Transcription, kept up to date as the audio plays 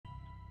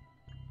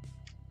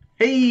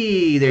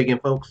Hey there again,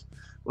 folks.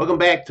 Welcome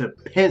back to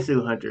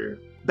Pantsu Hunter,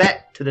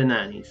 back to the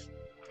 90s.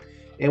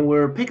 And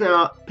we're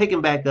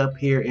picking back up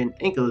here in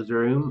Inko's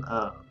room.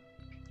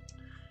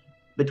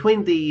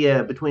 Between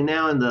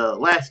now and the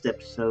last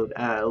episode,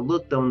 I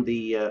looked on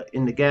the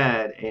in the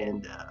guide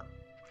and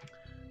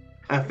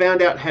I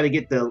found out how to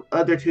get the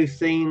other two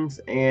scenes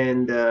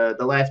and the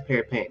last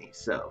pair of panties.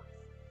 So,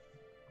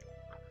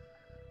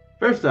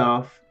 first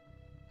off,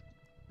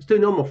 let's do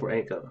normal for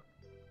Inko.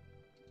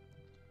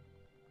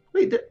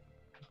 Wait,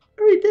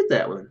 I already did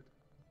that one.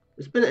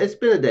 It's been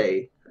a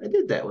day. I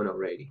did that one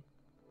already.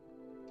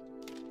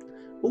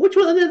 Well, which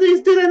one of these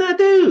did I not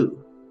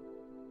do?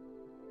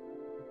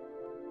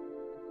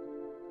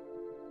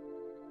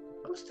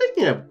 I was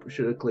thinking I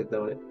should have clicked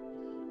on it.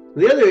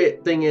 The other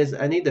thing is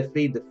I need to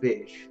feed the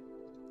fish.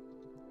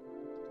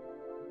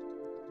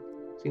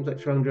 Seems like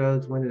strong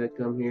drugs. When did I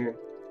come here?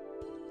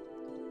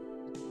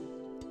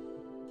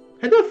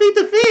 How do I feed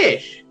the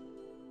fish?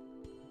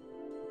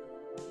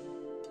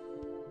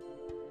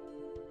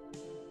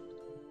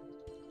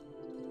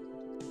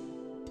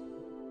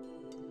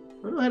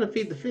 I don't know how to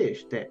feed the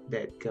fish.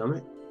 That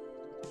gummit.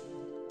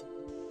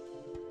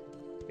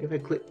 If I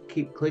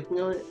keep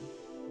clicking on it.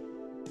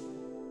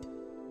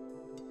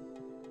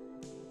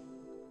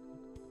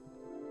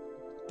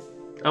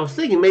 I was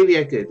thinking maybe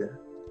I could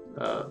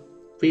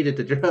feed it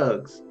the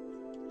drugs,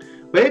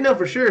 but I didn't know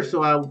for sure.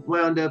 So I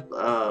wound up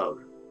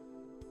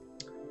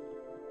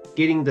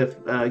getting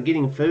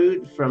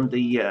food from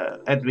the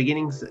at the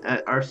beginnings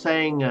are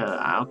saying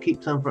I'll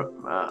keep some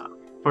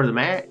for the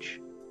match.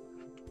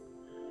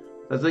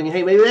 I was thinking,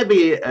 hey, maybe that'd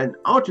be an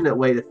alternate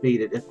way to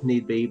feed it if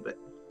need be, but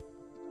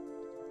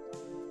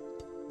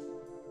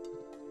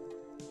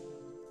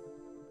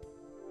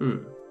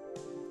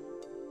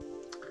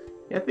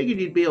yeah, I figured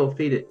you'd be able to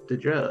feed it the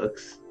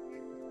drugs.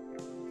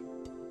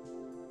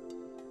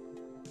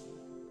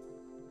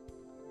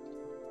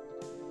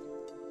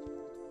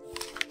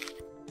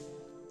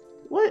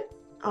 What?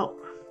 Oh,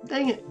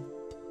 dang it.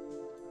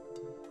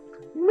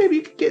 Maybe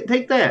you could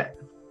take that.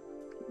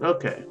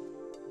 Okay.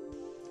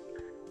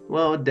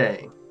 Well,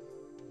 dang.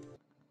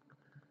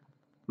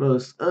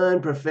 Most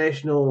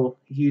unprofessional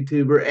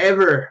YouTuber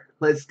ever.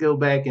 Let's go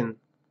back and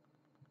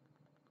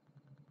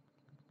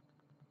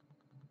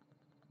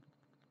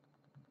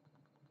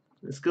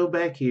let's go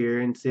back here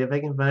and see if I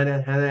can find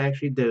out how to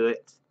actually do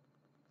it.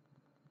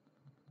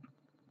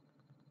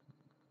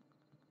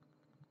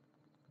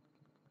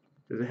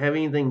 Does it have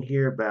anything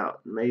here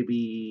about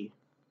maybe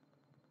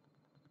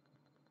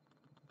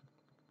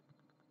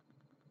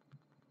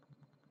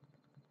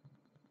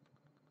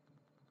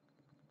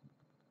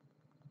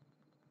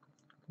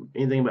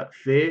anything about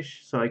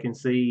fish so I can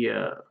see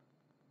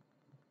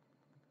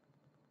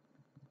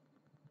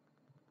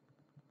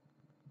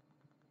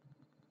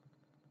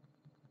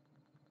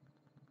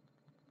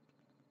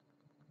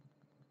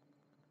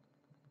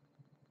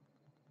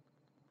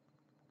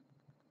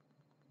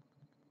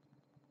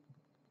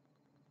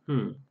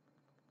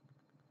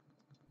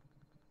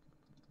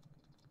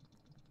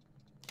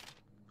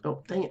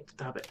oh, dang it,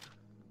 stop it.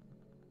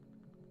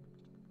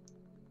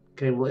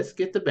 Okay, well, let's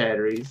get the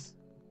batteries.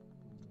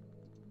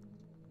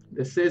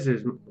 The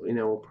scissors,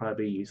 will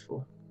probably be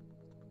useful.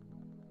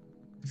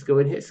 Let's go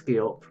and hit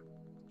skip.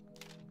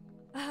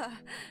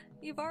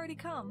 You've already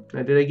come.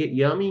 Now, did I get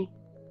yummy?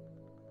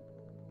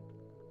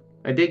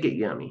 I did get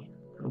yummy.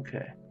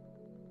 Okay.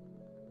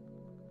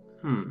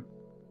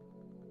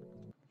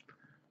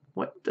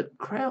 What the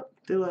crap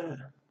do I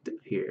do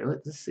here?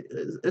 Let's see.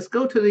 Let's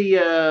go to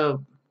the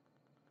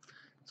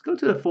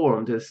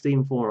forum, to the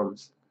Steam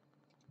forums.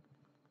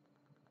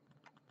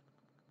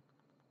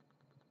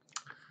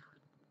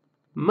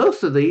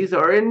 Most of these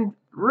are in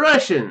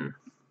Russian.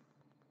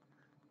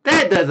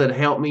 That doesn't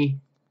help me.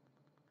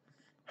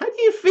 How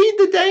do you feed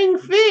the dang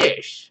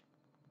fish?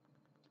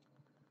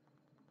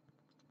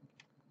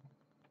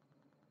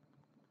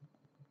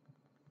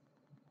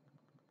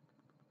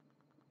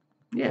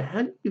 Yeah,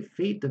 how do you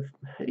feed the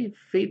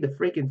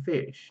freaking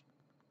fish?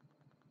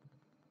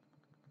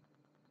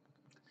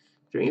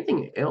 Is there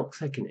anything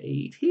else I can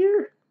eat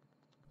here?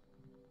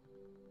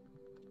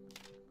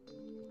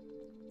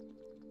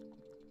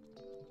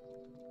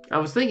 I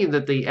was thinking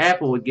that the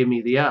apple would give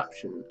me the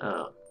option,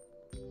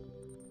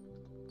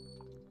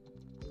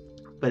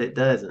 but it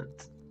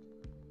doesn't.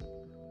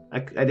 I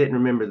didn't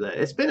remember that.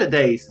 It's been a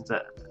day since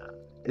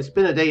it's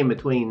been a day in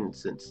between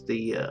since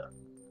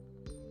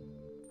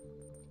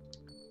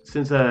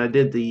I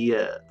did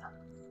the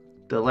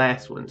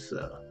last one.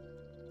 So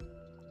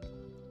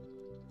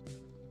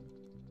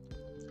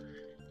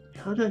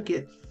how do I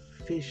get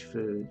fish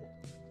food?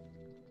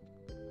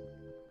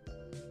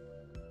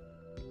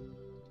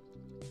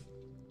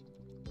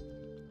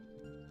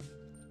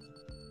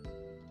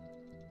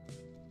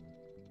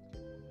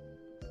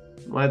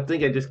 Well, I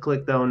think I just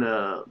clicked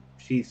on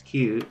she's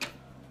cute.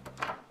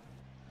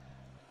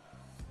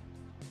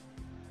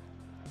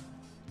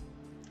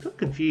 So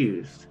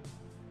confused.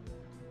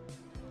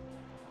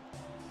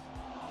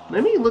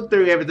 Let me look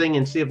through everything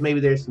and see if maybe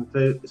there's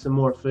some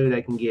more food I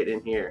can get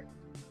in here.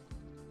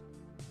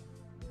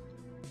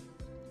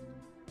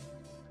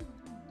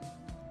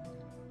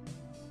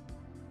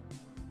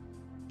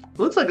 It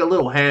looks like a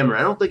little hammer.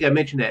 I don't think I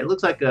mentioned that. It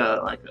looks like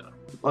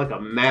a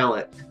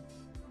mallet.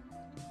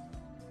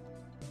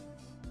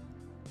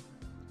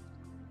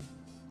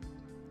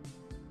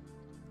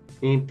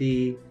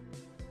 Empty.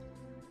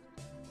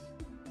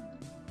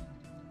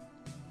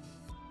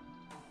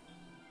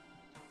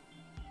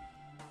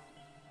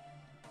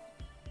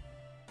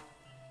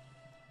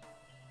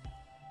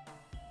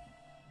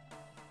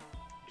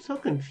 I'm so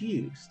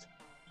confused.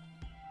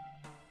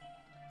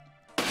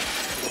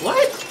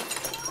 What?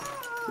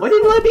 Why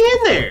didn't you let me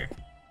in there?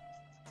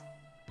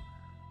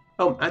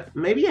 Oh,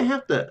 maybe I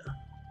have to...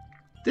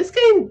 This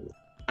game,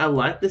 I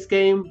like this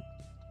game,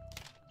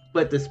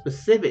 but the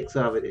specifics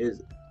of it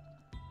is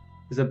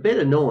a bit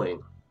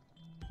annoying.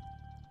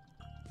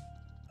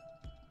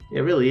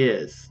 It really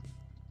is.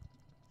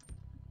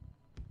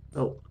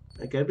 Oh,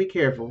 I gotta be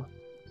careful.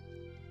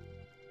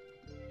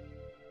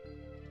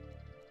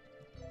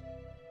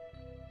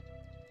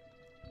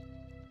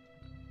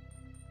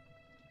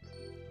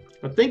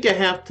 I think I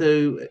have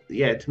to,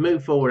 yeah, to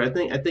move forward. I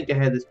think I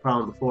had this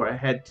problem before. I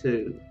have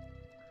to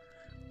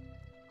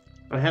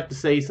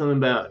say something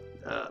about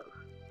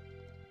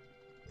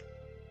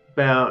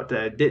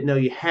didn't know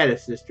you had a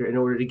sister in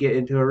order to get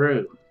into a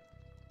room.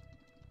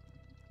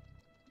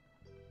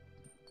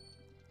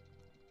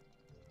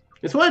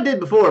 It's what I did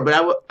before, but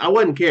I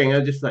wasn't caring. I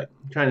was just like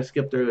trying to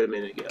skip through it a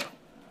minute ago.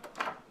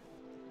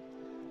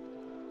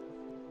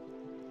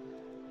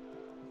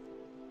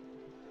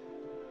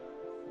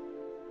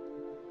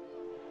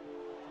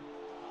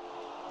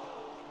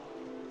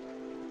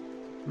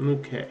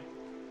 Okay.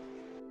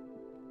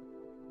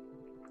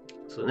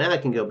 So now I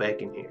can go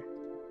back in here.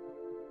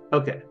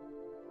 Okay.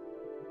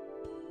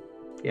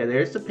 Yeah,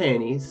 there's the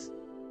panties.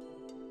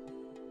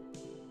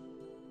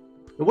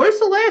 And where's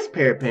the last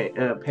pair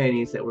of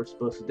panties that we're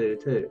supposed to do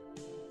too?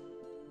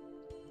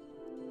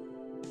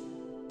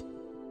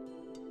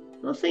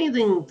 I don't see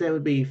anything that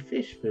would be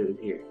fish food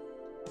here.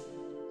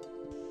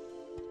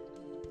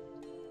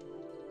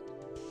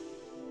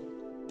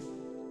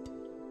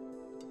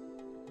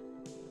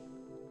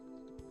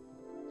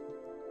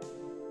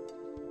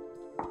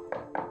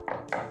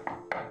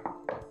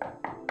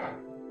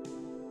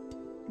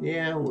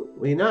 Yeah,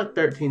 we knocked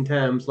 13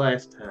 times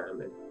last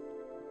time. And,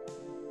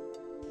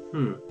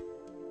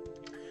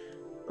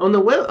 on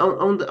the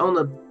on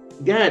the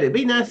guide, it'd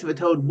be nice if it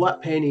told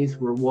what panties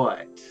were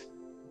what.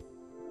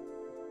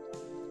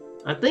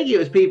 I think it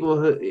was people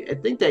who I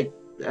think they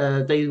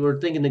were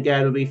thinking the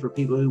guide would be for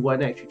people who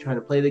wasn't actually trying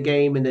to play the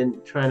game and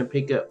then trying to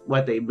pick up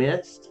what they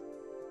missed,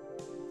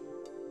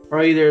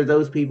 or either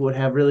those people would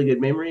have really good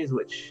memories,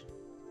 which.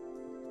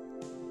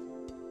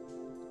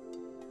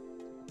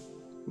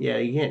 Yeah,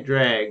 you can't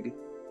drag.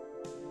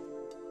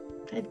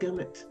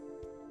 Dadgummit.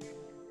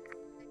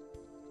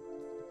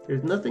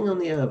 There's nothing on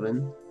the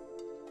oven.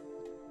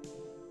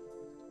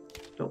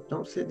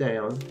 Don't sit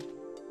down.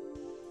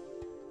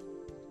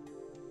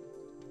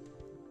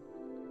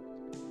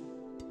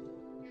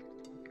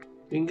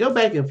 You can go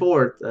back and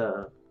forth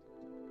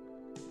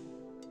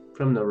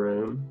from the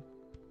room.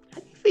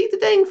 How do you feed the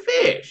dang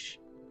fish?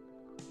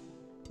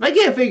 I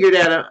can't figure it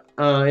out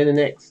in the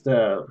next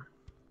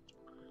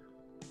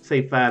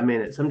say 5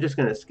 minutes. I'm just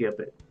gonna skip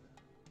it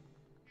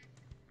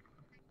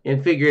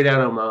and figure it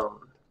out on my own.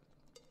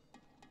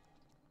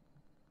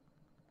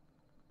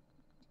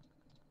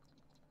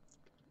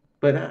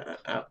 But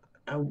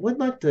I would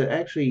like to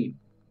actually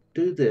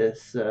do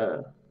this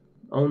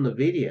on the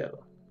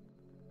video.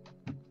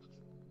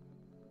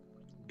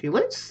 Okay,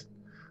 let's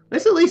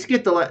at least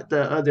get the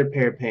other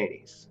pair of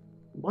panties.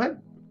 What?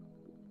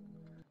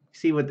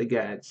 See what the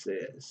guide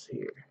says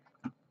here.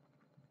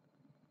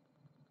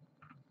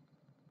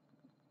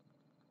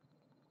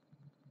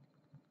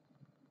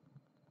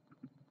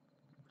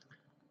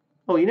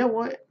 Oh, you know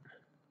what?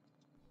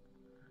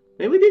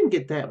 Maybe we didn't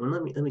get that one.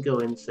 Let me go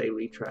in and say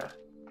retry.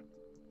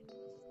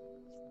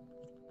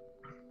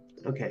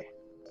 Okay.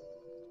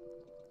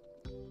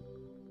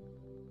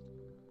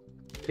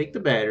 Take the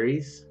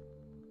batteries.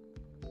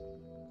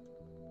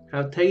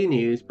 I'll tell you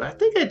news, but I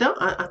think I don't.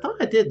 I thought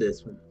I did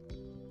this one.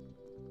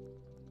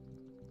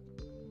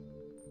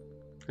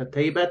 I'll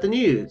tell you about the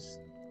news.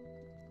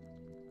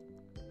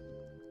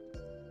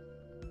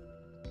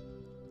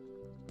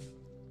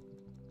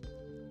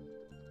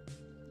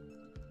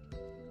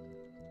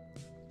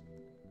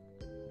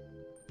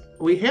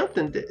 We helped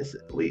in this.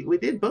 We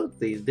did both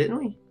these, didn't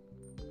we?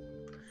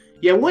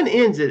 Yeah, one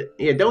ends it.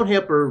 Yeah, don't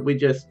help her. We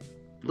just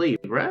leave,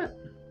 right?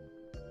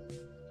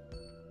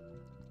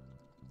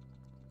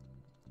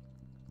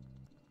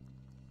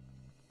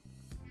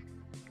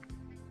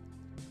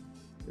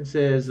 It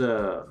says,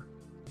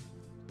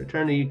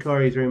 return to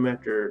Yukari's room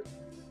after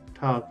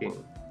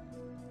talking.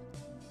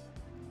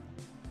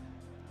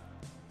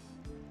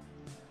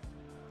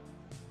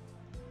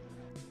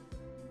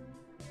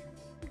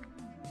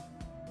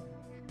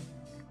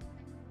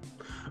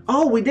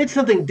 Oh, we did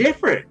something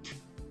different.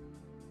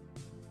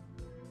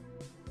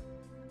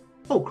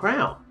 Oh,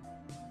 crap.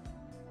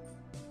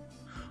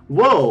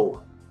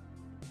 Whoa.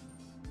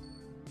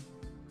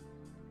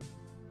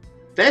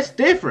 That's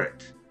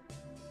different.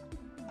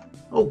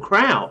 Oh,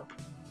 crap.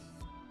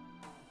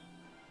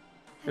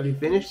 Have you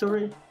finished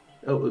already?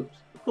 Oh, oops.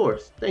 Of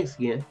course. Thanks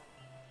again.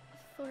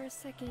 For a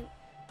second,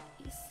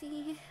 you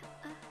see,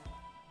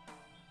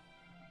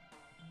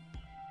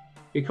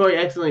 Yukari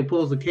accidentally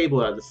pulls the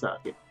cable out of the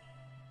socket.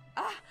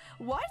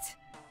 What?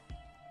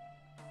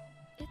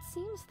 it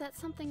seems that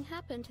something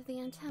happened to the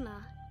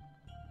antenna.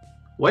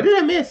 What did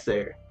I miss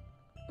there?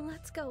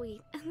 Let's go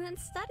eat and then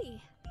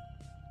study.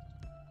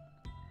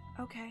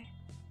 Okay,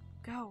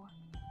 go.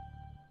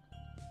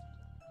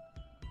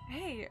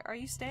 Hey, are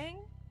you staying?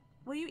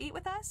 Will you eat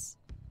with us?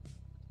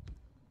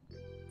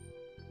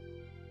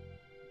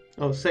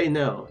 Oh, say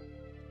no.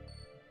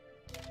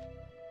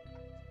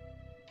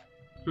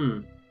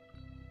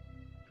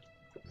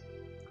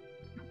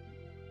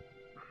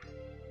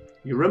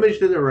 You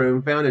rummaged in the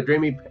room, found a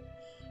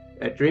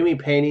dreamy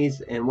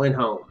panties, and went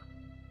home.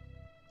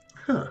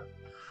 Huh.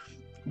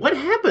 What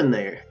happened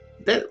there?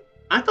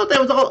 I thought that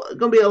was all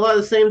going to be a lot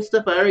of the same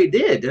stuff I already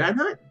did. Did I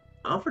not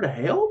offer to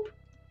help?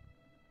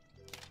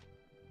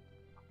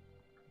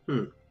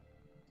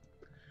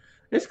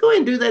 Let's go ahead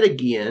and do that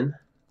again.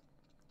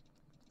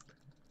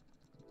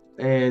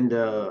 And,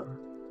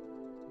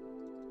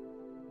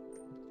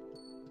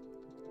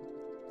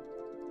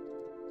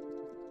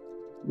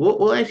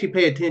 we'll actually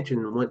pay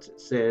attention once it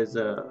says,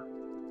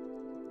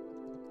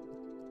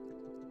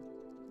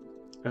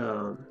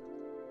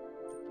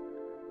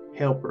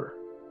 helper.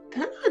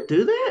 Did I not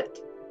do that?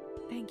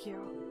 Thank you.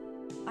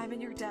 I'm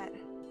in your debt.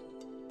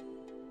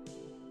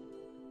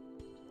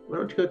 Why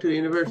don't you go to the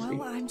university?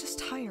 Well, I'm just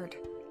tired.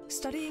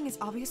 Studying is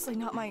obviously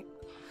not my...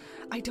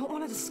 I don't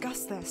want to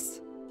discuss this.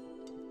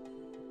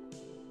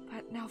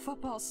 But now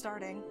football's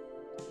starting.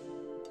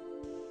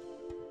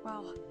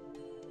 Well,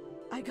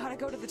 I gotta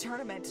go to the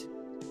tournament.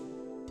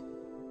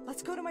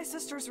 Let's go to my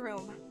sister's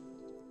room.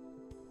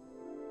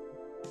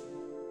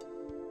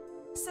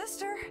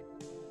 Sister,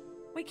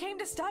 we came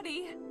to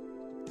study.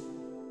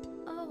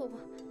 Oh,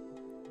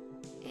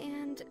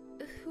 and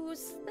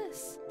who's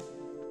this?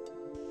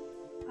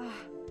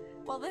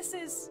 Well, this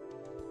is...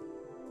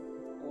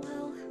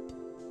 Well,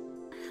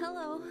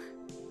 hello.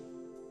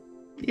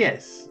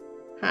 Yes.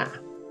 Hi.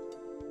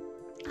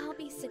 I'll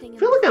be sitting. I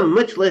feel like I'm a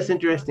much less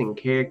interesting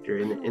character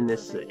in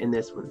this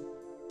one.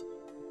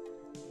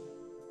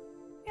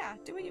 Yeah,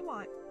 do what you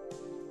want.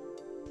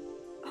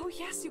 Oh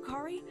yes,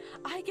 Yukari,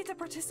 I get to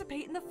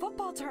participate in the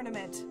football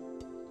tournament.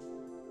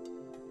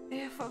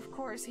 If, of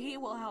course, he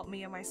will help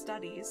me in my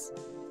studies.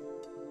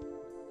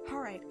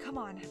 Alright, come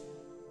on.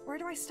 Where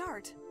do I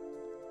start?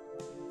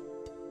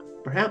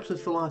 Perhaps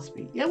with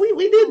philosophy. Yeah,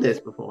 we did this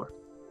before.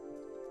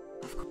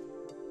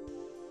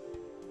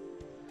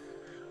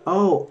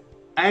 Oh,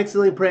 I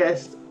accidentally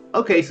pressed.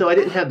 Okay, so I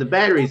didn't have the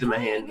batteries in my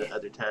hand the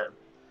other time.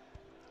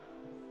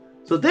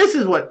 So this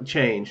is what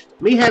changed.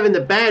 Me having the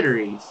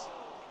batteries.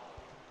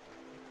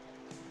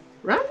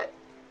 Right?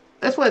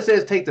 That's why it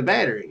says take the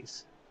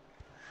batteries.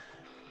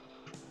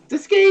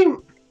 This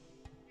game,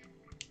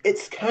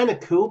 it's kind of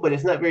cool, but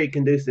it's not very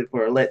conducive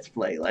for a let's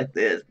play like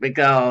this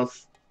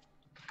because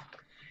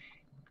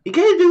you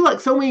gotta do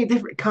like so many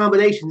different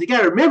combinations. You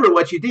gotta remember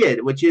what you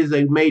did, which is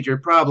a major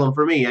problem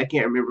for me. I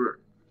can't remember,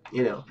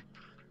 you know.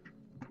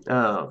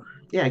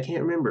 Yeah, I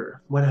can't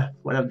remember what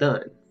I've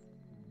done.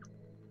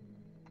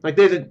 Like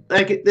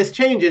this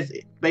changes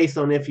based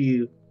on if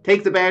you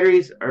take the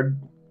batteries or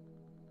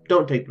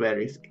don't take the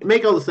batteries.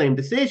 Make all the same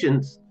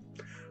decisions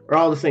or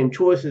all the same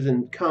choices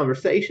in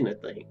conversation, I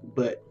think.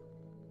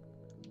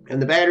 And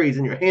the batteries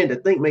in your hand, I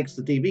think, makes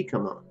the TV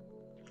come on.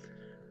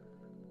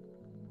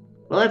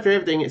 Well, after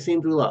everything, it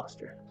seems we lost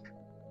her.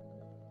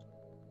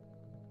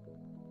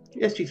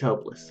 Yes, she's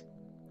hopeless.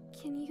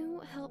 Can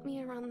you help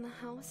me around the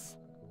house?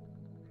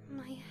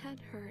 My head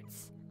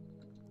hurts.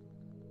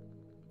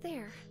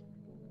 There.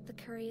 The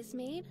curry is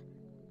made.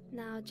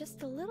 Now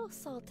just a little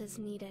salt is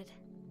needed.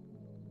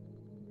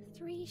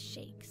 3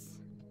 shakes.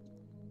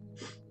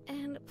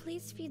 And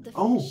please feed the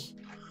fish.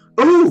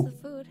 Oh! The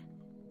food.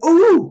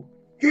 Oh!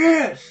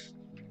 Yes!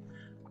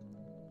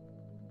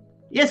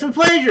 Yes, with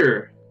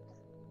pleasure!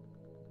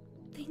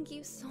 Thank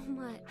you so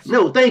much.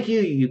 No, thank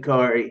you,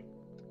 Yukari.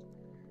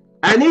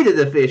 I needed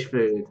the fish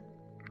food.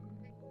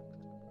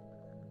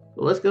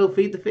 Well, let's go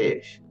feed the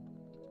fish.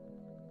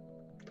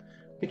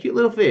 A cute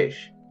little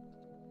fish.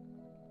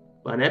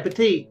 Bon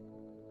appetit.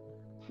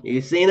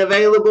 New scene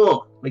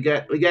available. We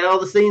got all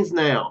the scenes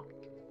now.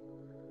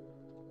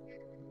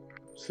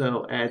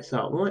 So add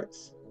salt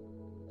once.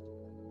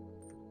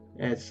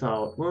 Add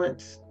salt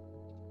once.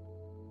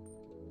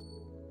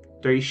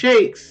 3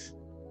 shakes.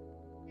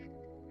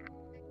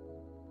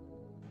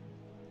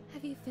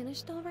 Have you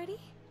finished already?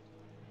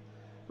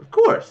 Of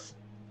course.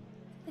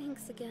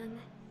 Thanks again.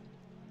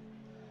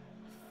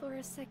 For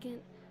a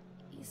second,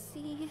 you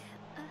see,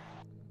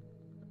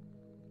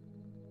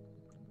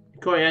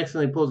 Corey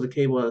accidentally pulls the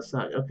cable out of the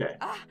socket. Okay.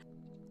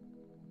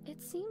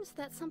 it seems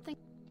that something...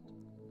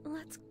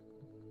 Let's...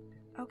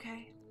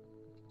 Okay.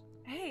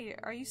 Hey,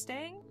 are you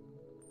staying?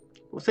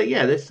 We'll say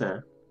yeah this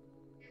time.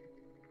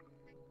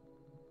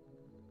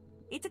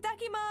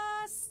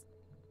 Itadakimasu!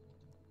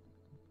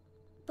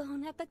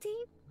 Bon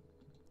appetit.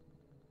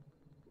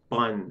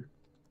 Fun.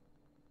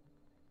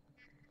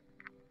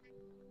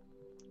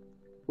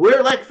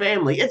 We're like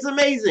family. It's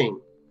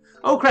amazing.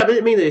 Oh crap! I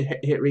didn't mean to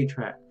hit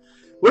retry.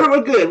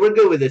 We're good. We're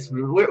good with this.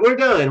 We're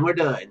done. We're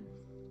done.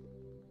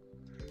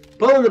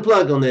 Pulling the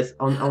plug on this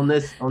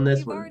this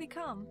You've one. already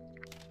come.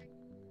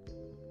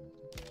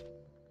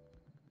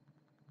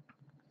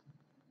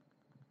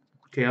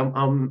 Okay,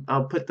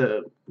 I'll put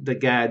the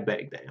guide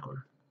back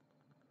down.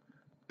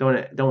 Don't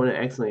want to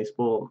accidentally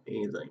spoil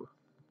anything.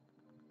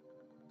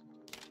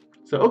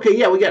 So okay,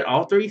 yeah, we got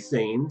all 3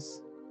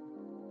 scenes.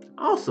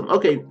 Awesome.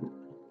 Okay.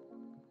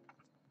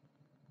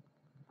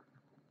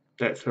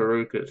 That's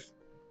Haruka's.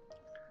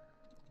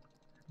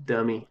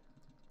 Dummy.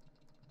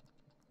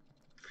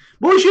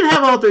 But we should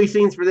have all 3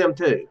 scenes for them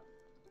too.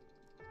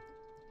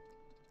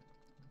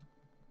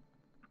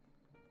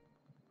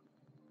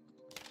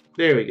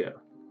 There we go.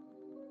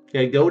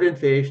 Yeah, golden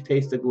fish,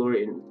 taste the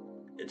glory,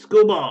 and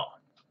school ball.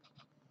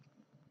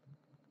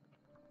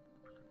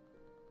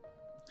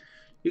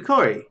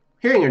 Yukari.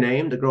 Hearing her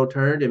name, the girl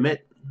turned and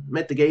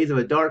met the gaze of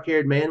a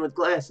dark-haired man with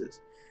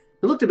glasses.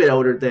 He looked a bit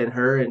older than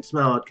her and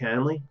smiled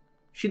kindly.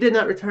 She did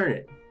not return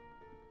it.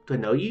 Do I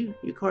know you?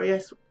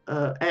 Yukari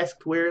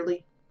asked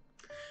wearily.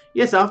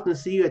 Yes, I often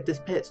see you at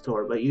this pet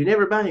store, but you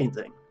never buy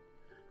anything.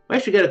 We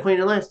actually got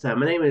acquainted last time.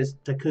 My name is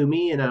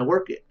Takumi, and I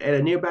work at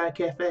a nearby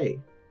cafe.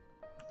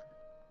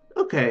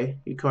 Okay,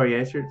 Yukari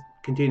answered,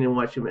 continuing to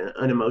watch him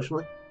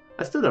unemotionally.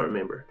 I still don't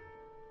remember.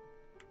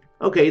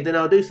 Okay, then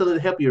I'll do something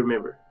to help you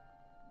remember.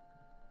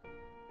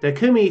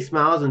 Takumi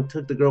smiles and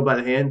took the girl by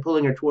the hand,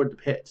 pulling her toward the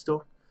pet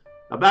store.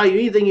 I'll buy you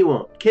anything you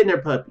want, kitten or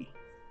puppy.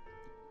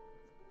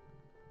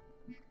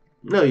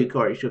 No,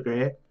 Yukari shook her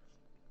head.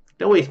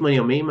 Don't waste money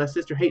on me. My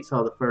sister hates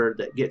all the fur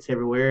that gets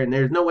everywhere, and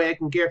there's no way I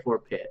can care for a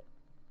pet.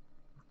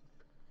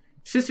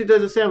 Sister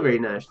doesn't sound very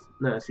nice,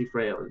 he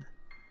frowned.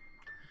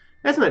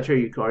 That's not true,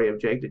 Yukari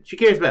objected. She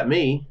cares about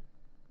me.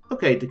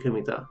 Okay,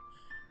 Takumi thought.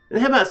 And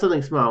how about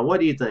something small? What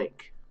do you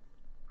think?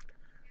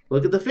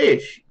 Look at the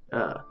fish.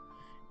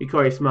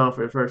 Yukari smiled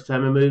for the first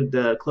time and moved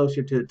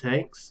closer to the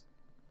tanks.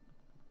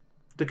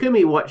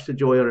 Takumi watched the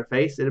joy on her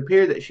face. It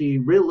appeared that she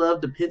really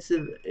loved the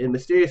pensive and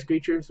mysterious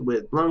creatures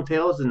with long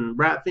tails and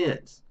bright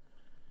fins.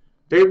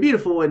 They were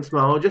beautiful and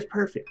small, just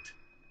perfect.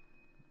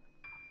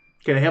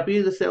 Can I help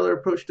you? The seller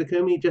approached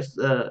Takumi just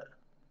as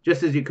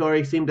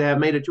Yukari seemed to have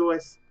made a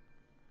choice.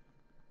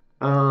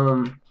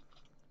 What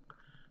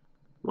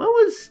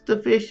was the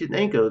fish in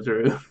Anko's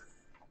room?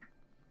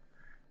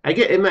 I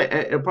get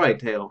it'll probably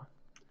tell.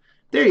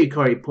 There,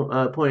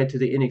 Yukari pointed to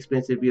the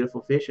inexpensive,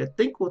 beautiful fish. I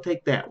think we'll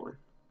take that one.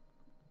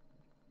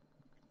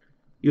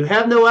 You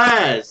have no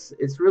eyes.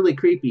 It's really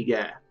creepy,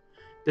 guy.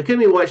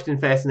 Takumi watched in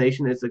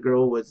fascination as the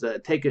girl was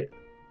taken.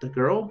 The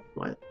girl?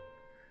 What?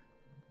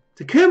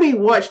 Takumi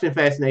watched in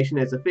fascination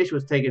as the fish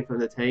was taken from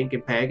the tank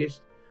and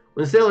packaged.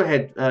 When the seller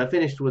had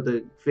finished with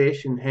the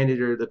fish and handed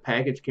her the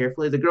package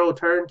carefully, the girl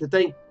turned to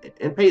thank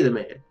and pay the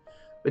man.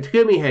 But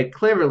Takumi had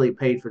cleverly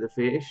paid for the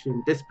fish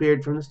and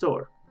disappeared from the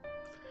store.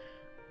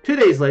 2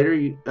 days later,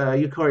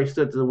 Yukari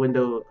stood at the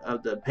window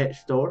of the pet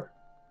store.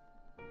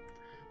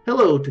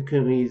 Hello,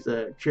 Takumi's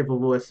cheerful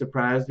voice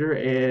surprised her,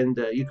 and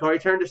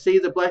Yukari turned to see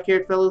the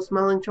black-haired fellow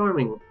smiling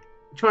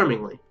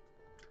charmingly.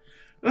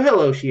 Oh,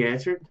 hello, she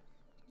answered.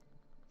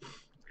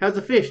 How's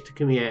the fish?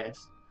 Takumi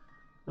asked.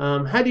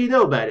 How do you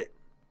know about it?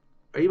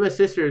 Are you my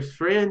sister's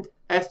friend?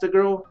 Asked the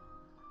girl.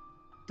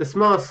 The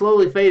smile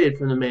slowly faded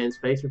from the man's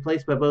face,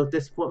 replaced by both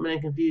disappointment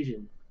and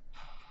confusion.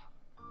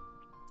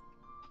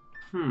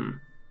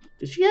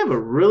 Does she have a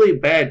really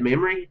bad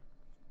memory?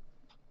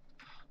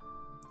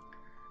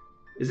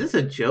 Is this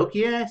a joke,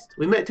 he asked?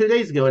 We met 2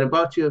 days ago and I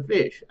bought you a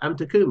fish. I'm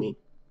Takumi.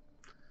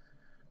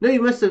 No,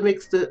 you must have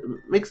mixed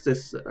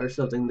us or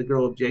something, the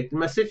girl objected.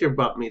 My sister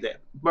brought me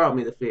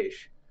the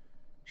fish.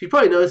 She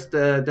probably noticed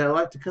that I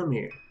like to come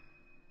here.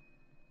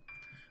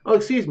 Oh,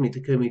 excuse me,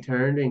 Takumi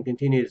turned and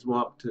continued his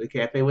walk to the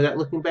cafe without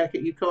looking back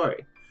at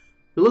Yukari,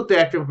 who looked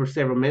after him for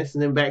several minutes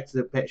and then back to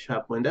the pet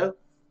shop window.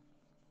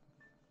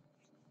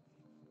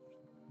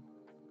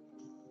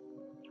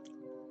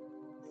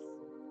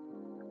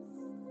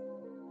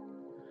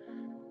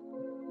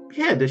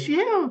 Yeah, does she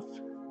have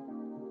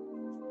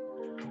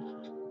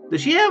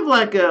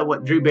like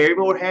what Drew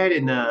Barrymore had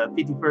in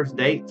 50 First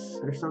Dates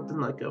or something,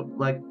 like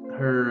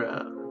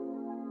her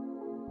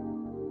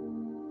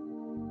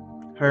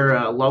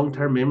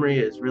long-term memory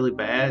is really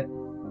bad.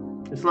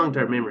 It's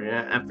long-term memory.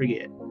 I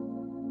forget.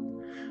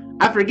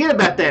 I forget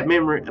about that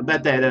memory,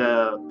 about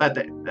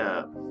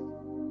that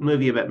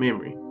movie about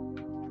memory.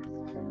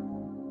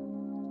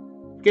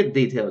 Get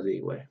the details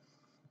anyway.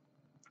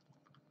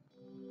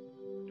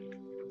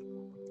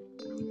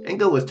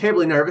 Anko was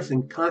terribly nervous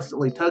and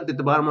constantly tugged at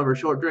the bottom of her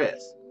short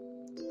dress.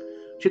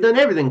 She'd done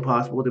everything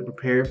possible to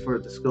prepare for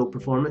the school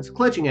performance,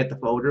 clutching at the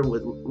folder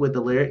with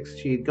the lyrics.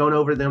 She'd gone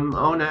over them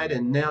all night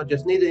and now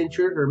just needed to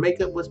ensure her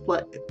makeup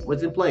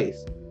was in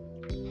place.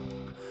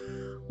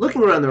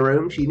 Looking around the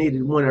room, she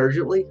needed one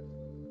urgently.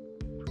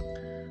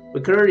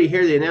 We could already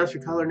hear the announcer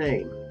call her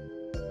name.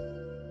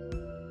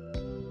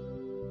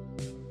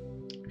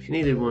 She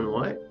needed one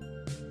what?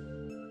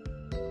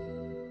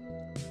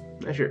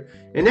 Not sure.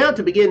 And now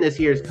to begin this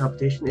year's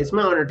competition, it's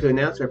my honor to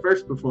announce our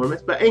first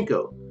performance by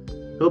Anko,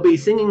 who'll be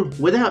singing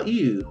Without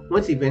You.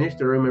 Once he finished,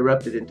 the room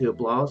erupted into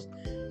applause,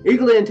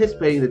 eagerly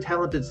anticipating the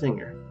talented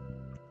singer.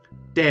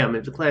 Damn,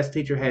 if the class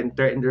teacher hadn't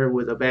threatened her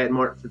with a bad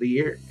mark for the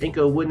year,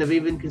 Anko wouldn't have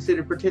even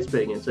considered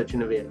participating in such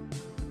an event.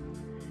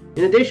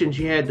 In addition,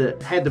 she had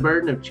the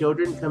burden of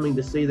children coming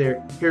to see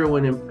their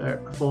heroine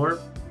perform.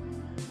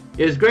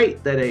 It was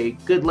great that a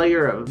good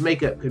layer of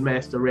makeup could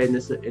mask the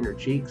redness in her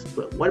cheeks,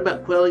 but what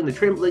about quelling the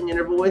trembling in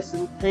her voice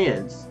and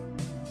hands?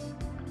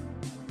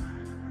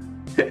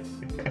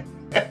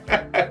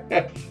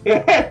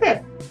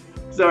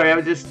 Sorry, I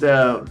was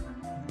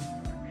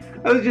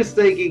just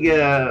thinking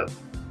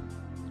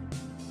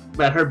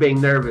about her being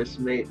nervous.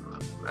 I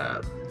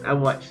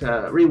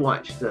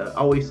rewatched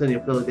Always Sunny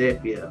in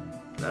Philadelphia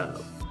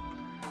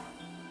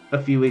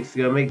a few weeks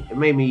ago. It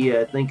made me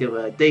think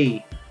of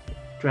Dee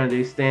trying to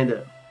do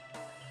stand-up.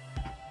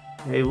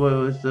 Hey, what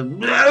was the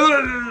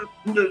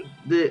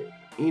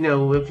you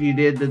know, if you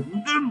did the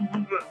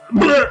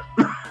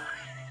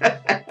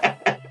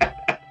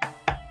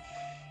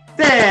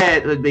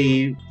that would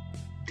be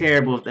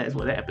terrible if that's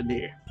what happened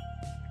here.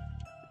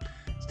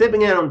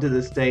 Stepping out onto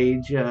the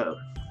stage,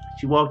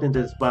 she walked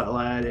into the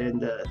spotlight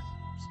and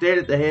stared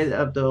at the head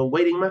of the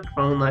waiting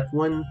microphone like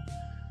one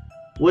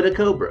would a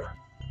cobra.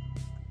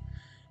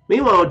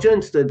 Meanwhile,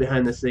 Jun stood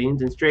behind the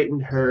scenes and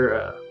straightened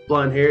her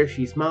blonde hair.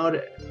 She smiled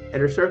at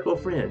her circle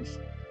of friends.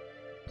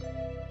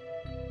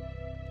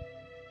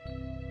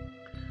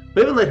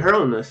 We haven't let her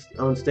on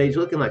stage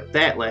looking like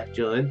that, laughed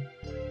Jun.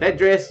 That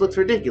dress looks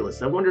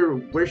ridiculous. I wonder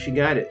where she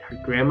got it.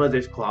 Her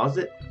grandmother's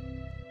closet?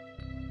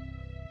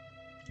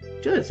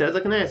 Jun sounds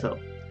like an asshole.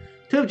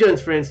 Two of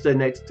Jun's friends stood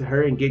next to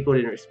her and giggled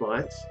in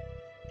response.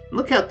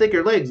 Look how thick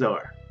her legs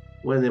are,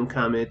 one of them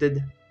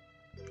commented.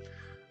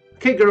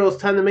 Okay, girls,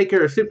 time to make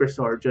her a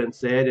superstar, Jun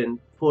said, and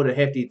pulled a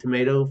hefty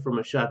tomato from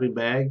a shopping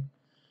bag.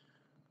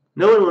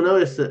 No one will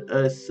notice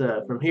us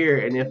from here,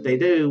 and if they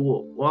do,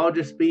 we'll all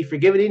just be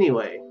forgiven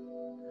anyway.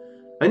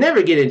 I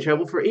never get in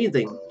trouble for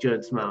anything,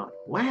 Jun smiled.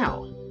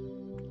 Wow.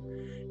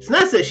 It's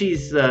nice that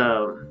she's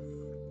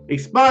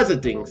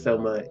expositing so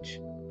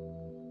much.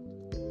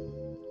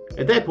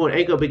 At that point,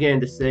 Anko began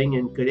to sing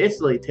and could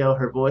instantly tell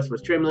her voice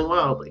was trembling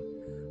wildly.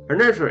 Her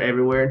nerves were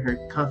everywhere, and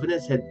her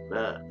confidence had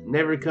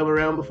never come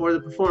around before the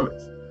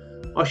performance.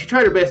 While she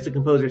tried her best to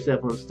compose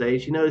herself on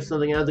stage, she noticed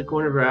something out of the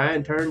corner of her eye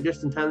and turned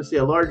just in time to see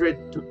a large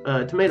red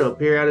tomato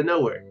appear out of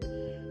nowhere.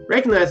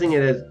 Recognizing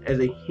it as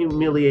a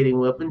humiliating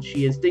weapon,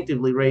 she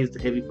instinctively raised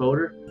the heavy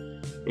folder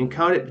and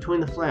caught it between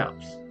the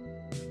flaps.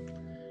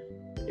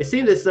 It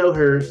seemed as though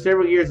her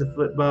several years of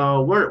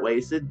football weren't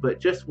wasted,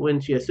 but just when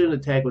she assumed the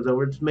attack was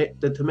over,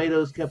 the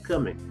tomatoes kept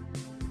coming.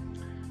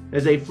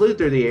 As they flew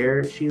through the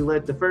air, she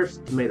let the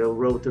first tomato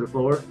roll to the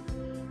floor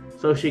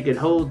so she could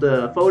hold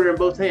the folder in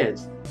both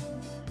hands.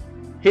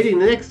 Hitting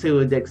the next two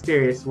with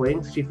dexterous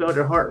swings, she felt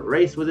her heart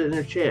race within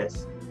her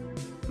chest.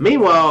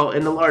 Meanwhile,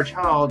 in the large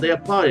hall, they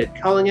applauded,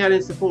 calling out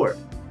in support.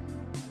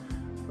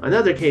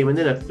 Another came, and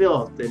then a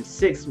fifth, and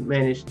sixth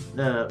managed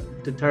to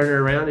turn her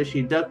around as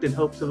she ducked in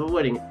hopes of a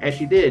wedding. As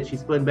she did, she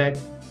spun back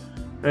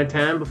in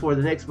time before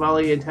the next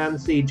volley in time to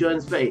see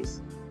Jun's face.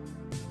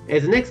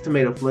 As the next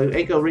tomato flew,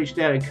 Anko reached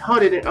out and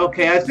caught it.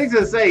 Okay, I was fixing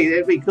to say,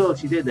 it'd be cool if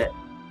she did that.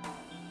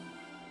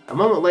 A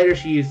moment later,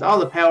 she used all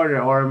the power in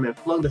her arm and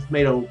flung the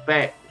tomato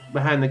back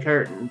behind the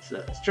curtains,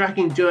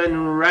 striking Jun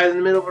right in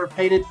the middle of her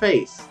painted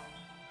face.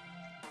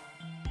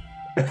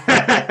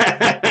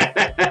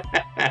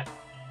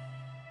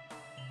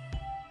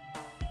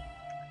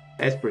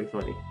 That's pretty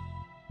funny.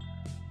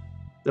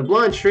 The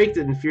blonde shrieked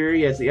in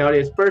fury as the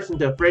audience burst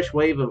into a fresh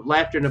wave of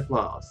laughter and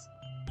applause.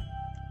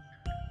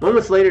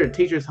 Moments later, the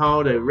teachers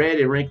hauled a red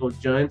and wrinkled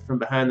Jun from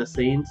behind the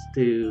scenes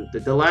to the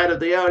delight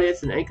of the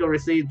audience, and Anko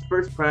received the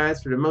first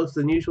prize for the most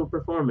unusual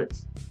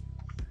performance,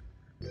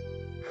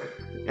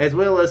 as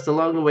well as the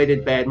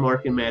long-awaited bad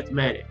mark in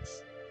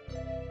mathematics.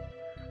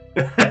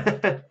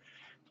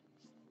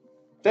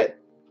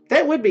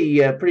 That would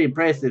be pretty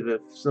impressive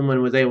if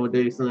someone was able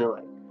to do something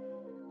like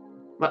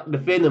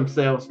defend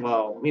themselves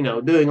while, you know,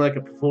 doing like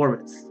a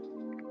performance.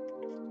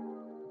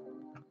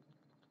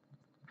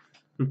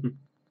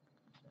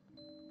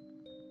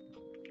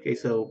 Okay,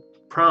 so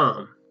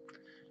prom.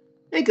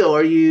 Anko,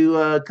 are you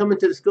coming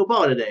to the school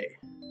ball today?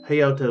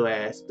 Hayato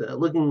asked,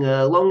 looking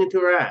long into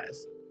her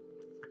eyes.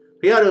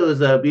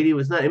 Hayato's beauty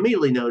was not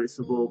immediately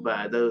noticeable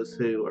by those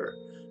who were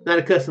not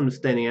accustomed to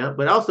standing out,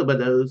 but also by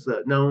those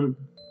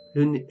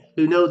who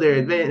know their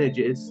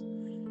advantages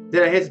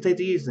that I hesitate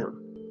to use them.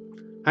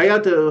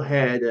 Hayato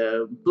had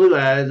blue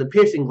eyes, a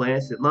piercing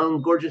glance, and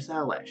long, gorgeous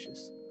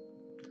eyelashes.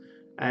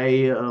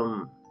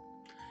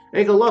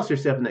 Anko lost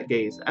herself in that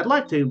gaze. I'd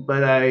like to,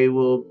 but I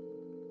will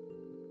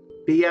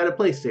be out of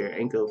place there.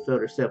 Anko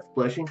felt herself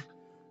blushing,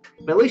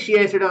 but at least she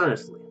answered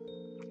honestly.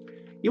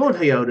 You won't,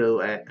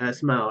 Hayato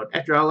smiled.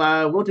 After all,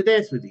 I want to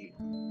dance with you.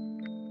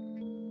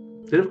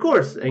 Then of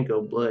course,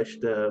 Anko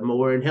blushed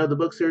more and held the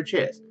books to her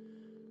chest.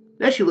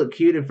 Now she looked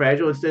cute and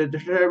fragile instead of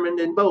determined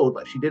and bold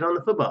like she did on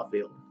the football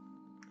field.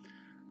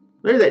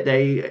 Later that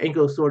day,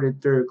 Anko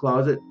sorted through her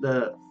closet,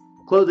 the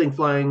clothing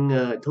flying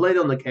to land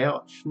on the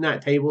couch,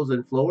 night tables,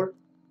 and floor.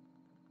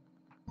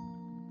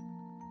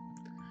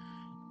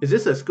 Is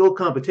this a school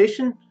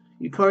competition?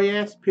 Yukari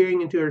asked,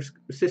 peering into her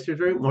sister's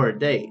room, or a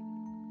date?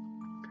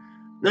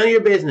 None of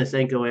your business,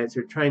 Anko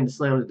answered, trying to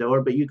slam the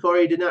door, but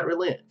Yukari did not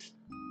relent.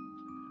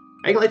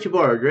 I can let you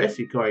borrow a dress,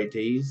 Yukari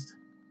teased.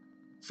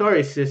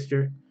 Sorry,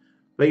 sister,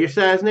 but your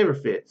size never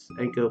fits.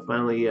 Anko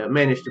finally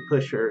managed to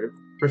push her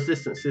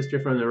persistent sister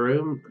from the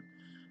room,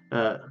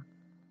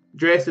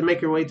 dress, and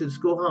make her way to the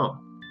school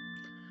hall.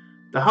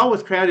 The hall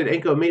was crowded.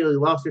 Anko immediately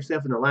lost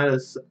herself in the light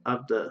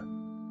of the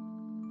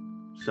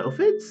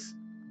sofits?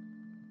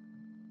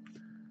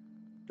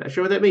 Not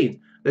sure what that means.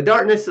 The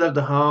darkness of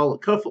the hall,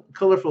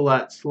 colorful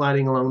lights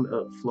sliding along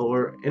the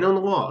floor and on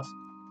the walls.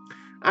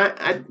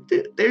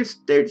 There's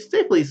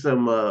definitely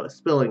some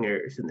spelling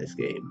errors in this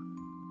game.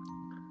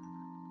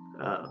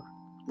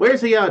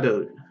 Where's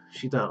Hayado?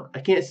 She thought. I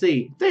can't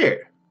see.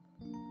 There.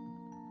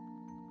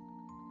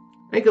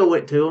 Anko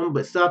went to him,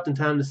 but stopped in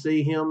time to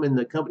see him in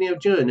the company of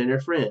Jun and her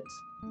friends.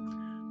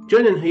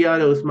 Jun and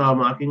Hayado smiled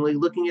mockingly,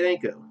 looking at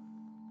Anko.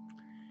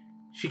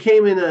 She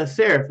came in a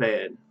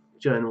sarafan,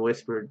 Jun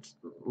whispered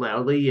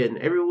loudly, and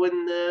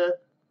everyone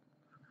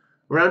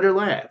around her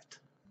laughed.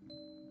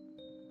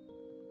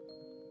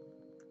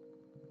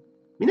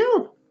 You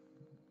know,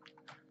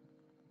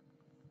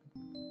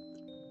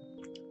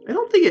 I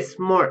don't think it's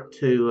smart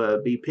to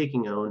be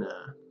picking on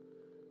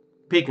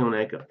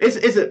Anko.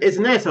 It's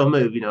an asshole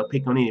move,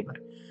 pick on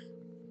anybody.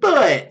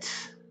 But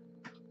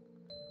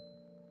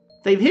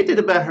they've hinted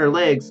about her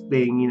legs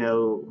being,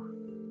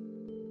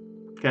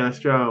 kind of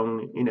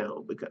strong,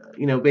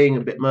 because being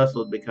a bit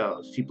muscled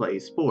because she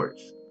plays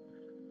sports.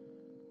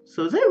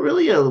 So is that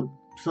really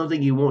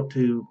something you want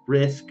to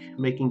risk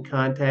making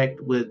contact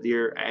with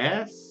your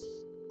ass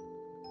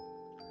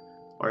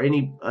or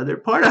any other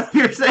part of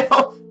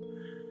yourself?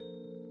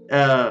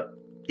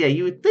 Yeah,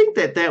 you would think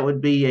that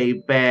would be a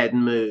bad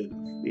move,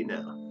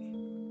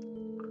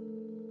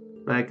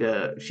 Like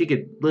she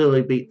could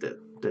literally beat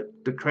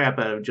the crap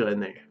out of Jun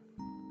there.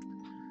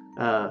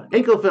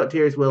 Anko felt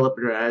tears well up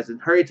in her eyes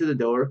and hurried to the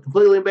door,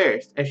 completely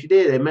embarrassed. As she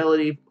did, a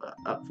melody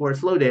for a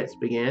slow dance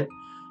began.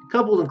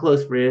 Couples and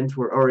close friends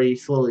were already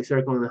slowly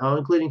circling the hall,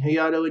 including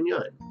Hayato and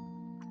Yun.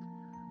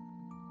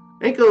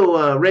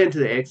 Anko ran to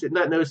the exit,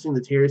 not noticing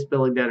the tears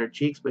spilling down her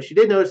cheeks, but she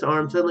did notice the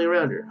arm suddenly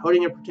around her,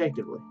 holding her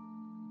protectively.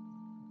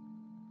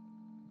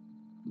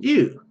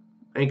 You,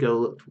 Anko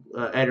looked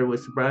at her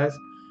with surprise.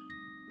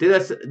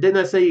 Didn't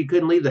I say you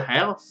couldn't leave the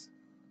house?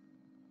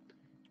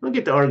 Don't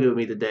get to argue with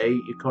me today,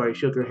 Yukari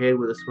shook her head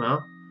with a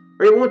smile.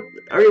 I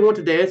already want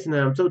to dance, and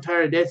I'm so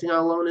tired of dancing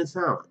all alone in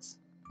silence.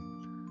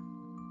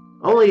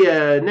 Only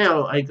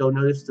now Anko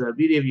noticed the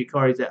beauty of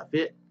Yukari's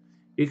outfit.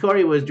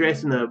 Yukari was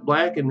dressed in a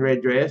black and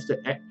red dress that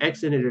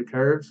accented her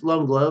curves,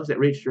 long gloves that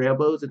reached her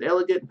elbows, and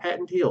elegant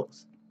patent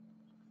heels.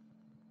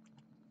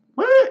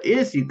 Why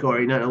is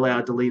Yukari not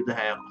allowed to leave the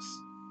house?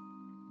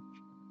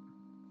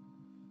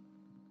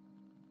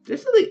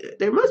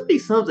 There must be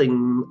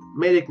something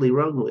medically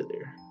wrong with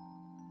her.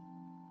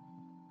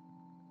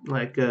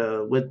 Like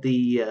with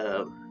the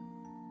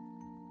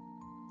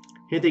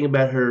hinting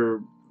about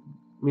her,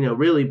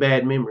 really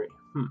bad memory.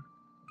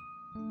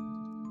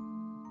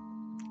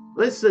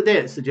 Let's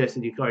dance,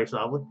 suggested Yukari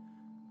softly.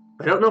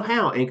 I don't know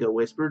how, Anko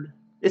whispered.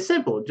 It's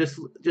simple. Just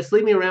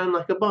leave me around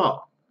like a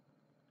ball.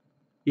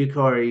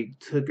 Yukari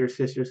took her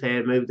sister's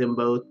hand, moved them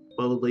both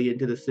boldly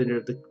into the center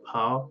of the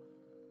hall.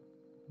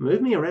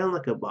 Move me around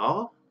like a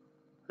ball?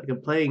 Like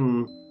I'm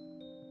playing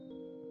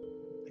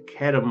a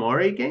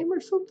Katamari game or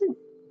something?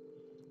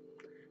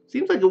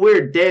 Seems like a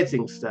weird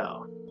dancing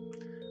style.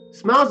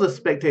 Smiles of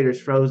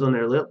spectators froze on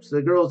their lips.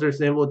 The girls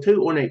assembled,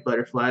 two ornate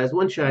butterflies,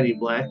 one shiny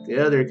black,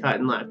 the other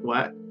cotton-like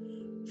white,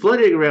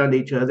 fluttering around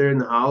each other in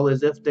the hall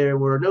as if there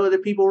were no other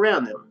people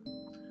around them.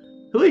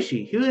 Who is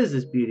she? Who is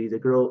this beauty?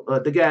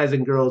 The guys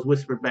and girls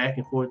whispered back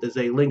and forth as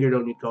they lingered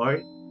on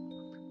Yukari.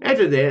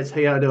 After the dance,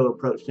 Hayato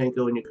approached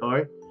Anko and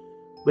Yukari,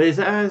 but his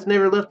eyes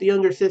never left the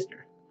younger sister.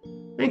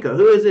 Anko,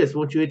 who is this?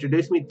 Won't you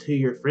introduce me to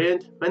your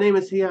friend? My name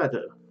is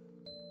Hayato.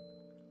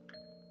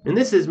 And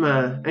this is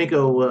my...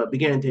 Anko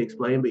began to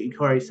explain, but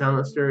Yukari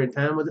silenced her in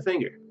time with a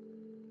finger.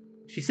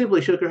 She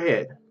simply shook her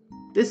head.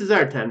 This is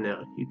our time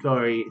now,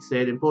 Yukari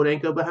said, and pulled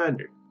Anko behind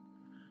her.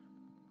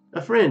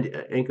 A friend,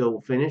 Anko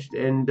finished,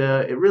 and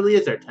it really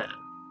is our time.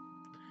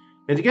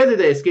 And together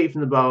they escaped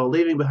from the ball,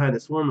 leaving behind a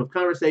swarm of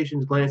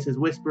conversations, glances,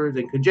 whispers,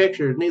 and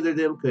conjectures neither of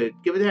them could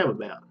give a damn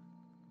about.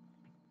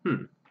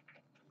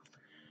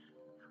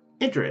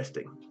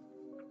 Interesting.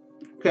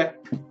 Okay.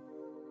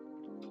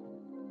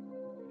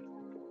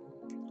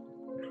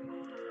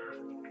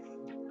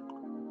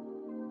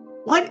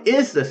 What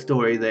is the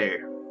story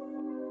there?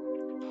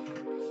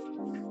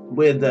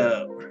 With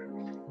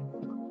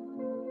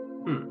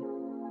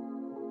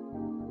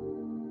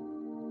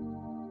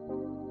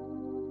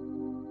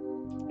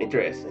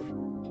Interesting.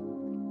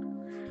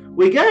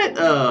 We got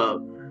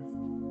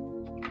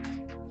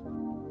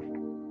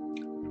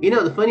You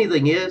know, the funny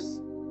thing is,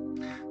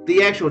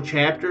 the actual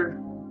chapter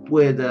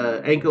with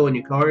Anko and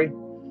Yukari,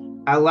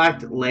 I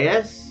liked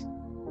less.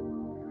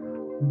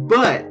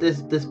 But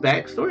this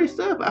backstory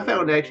stuff I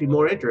found actually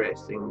more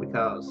interesting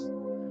because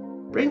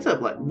it brings up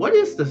like what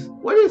is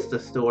the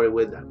story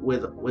with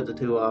the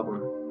two of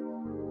them?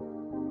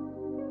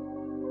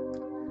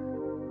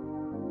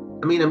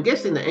 I mean, I'm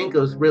guessing the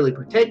Anko's really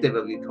protective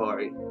of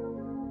Yukari,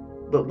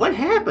 but what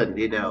happened?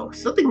 You know,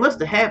 something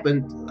must have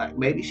happened. Like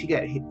maybe she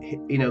got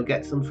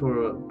got some sort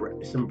of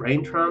some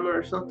brain trauma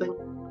or something,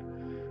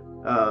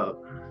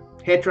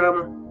 head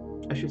trauma,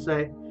 I should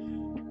say.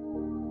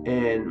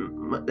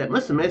 And that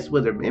must have messed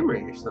with her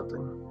memory or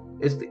something.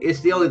 It's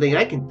the only thing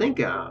I can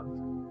think of.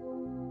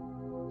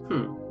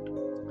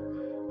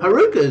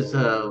 Haruka's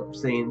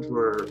scenes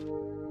were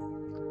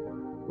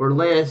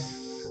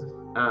less.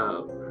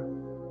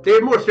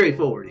 They're more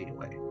straightforward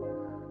anyway.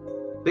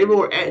 They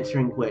were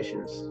answering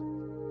questions.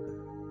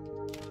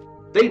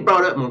 They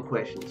brought up more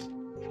questions.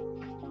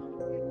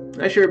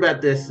 Not sure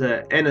about this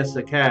Anna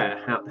Sakai,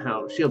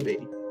 how she'll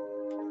be.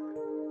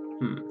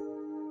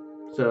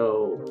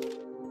 So.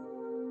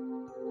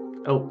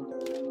 Oh.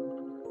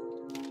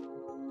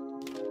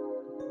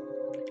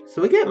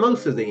 So we got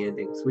most of the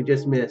endings. We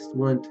just missed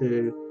 1,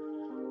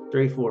 2,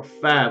 3, 4,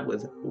 5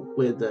 with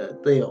them.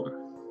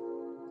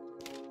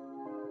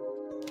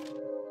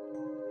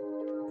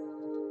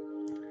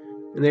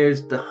 And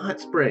there's the Hot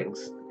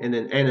Springs, and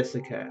then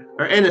Anasakai.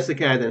 Or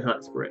Anasakai, then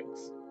Hot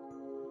Springs.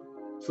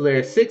 So there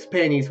are 6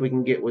 panties we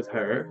can get with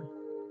her.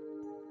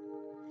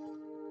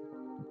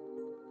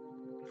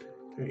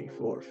 3,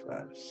 4,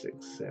 5,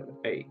 6, 7,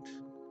 8.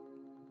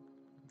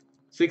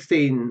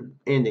 16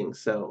 endings,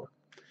 so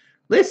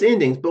less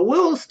endings, but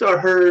we'll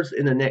start hers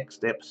in the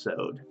next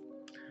episode.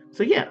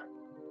 So yeah,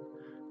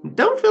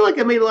 don't feel like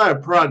I made a lot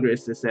of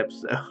progress this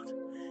episode.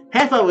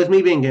 Half of it was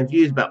me being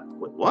confused about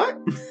what?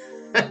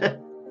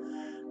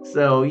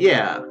 So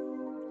yeah,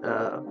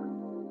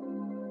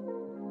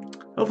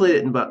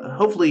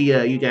 hopefully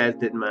you guys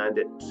didn't mind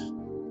it.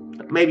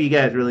 Maybe you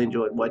guys really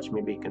enjoyed watching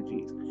me be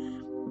confused,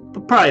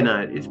 but probably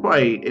not. It's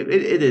probably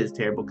it is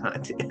terrible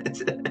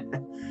content.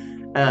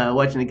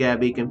 Watching a guy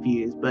be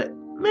confused, but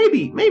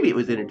maybe it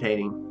was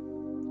entertaining.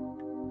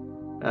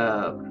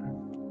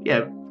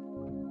 Yeah,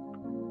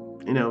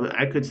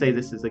 I could say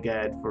this is a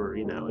guide for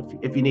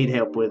if you need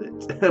help with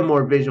it, a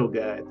more visual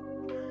guide.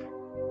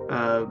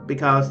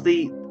 Because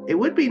it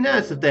would be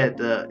nice if that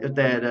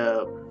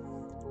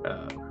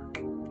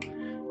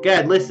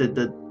guide listed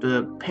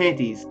the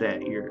panties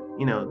that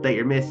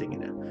you're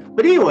missing.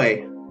 But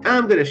anyway,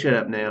 I'm gonna shut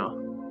up now.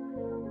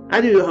 I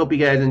do hope you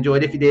guys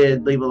enjoyed. If you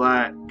did, leave a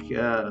like.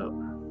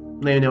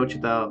 Let me know what you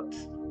thought.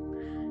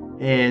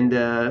 And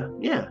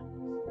yeah,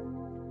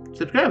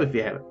 subscribe if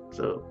you haven't.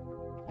 So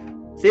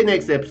see you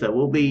next episode.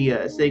 We'll be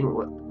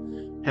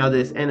seeing how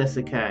this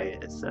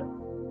Anasakai is.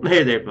 So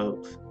there,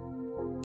 folks.